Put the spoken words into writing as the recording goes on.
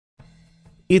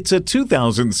It's a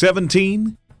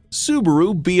 2017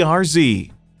 Subaru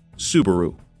BRZ.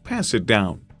 Subaru, pass it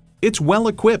down. It's well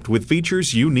equipped with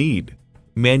features you need: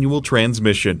 manual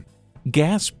transmission,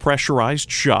 gas pressurized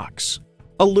shocks,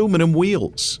 aluminum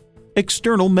wheels,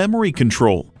 external memory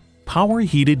control, power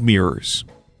heated mirrors,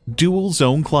 dual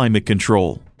zone climate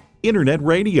control, internet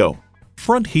radio,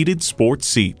 front heated sports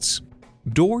seats,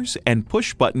 doors and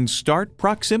push button start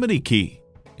proximity key,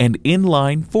 and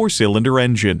inline 4-cylinder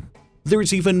engine.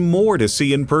 There's even more to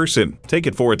see in person. Take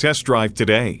it for a test drive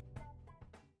today.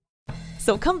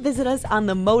 So come visit us on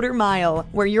the Motor Mile,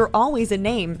 where you're always a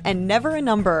name and never a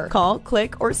number. Call,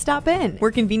 click, or stop in. We're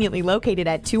conveniently located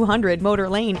at 200 Motor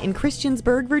Lane in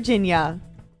Christiansburg, Virginia.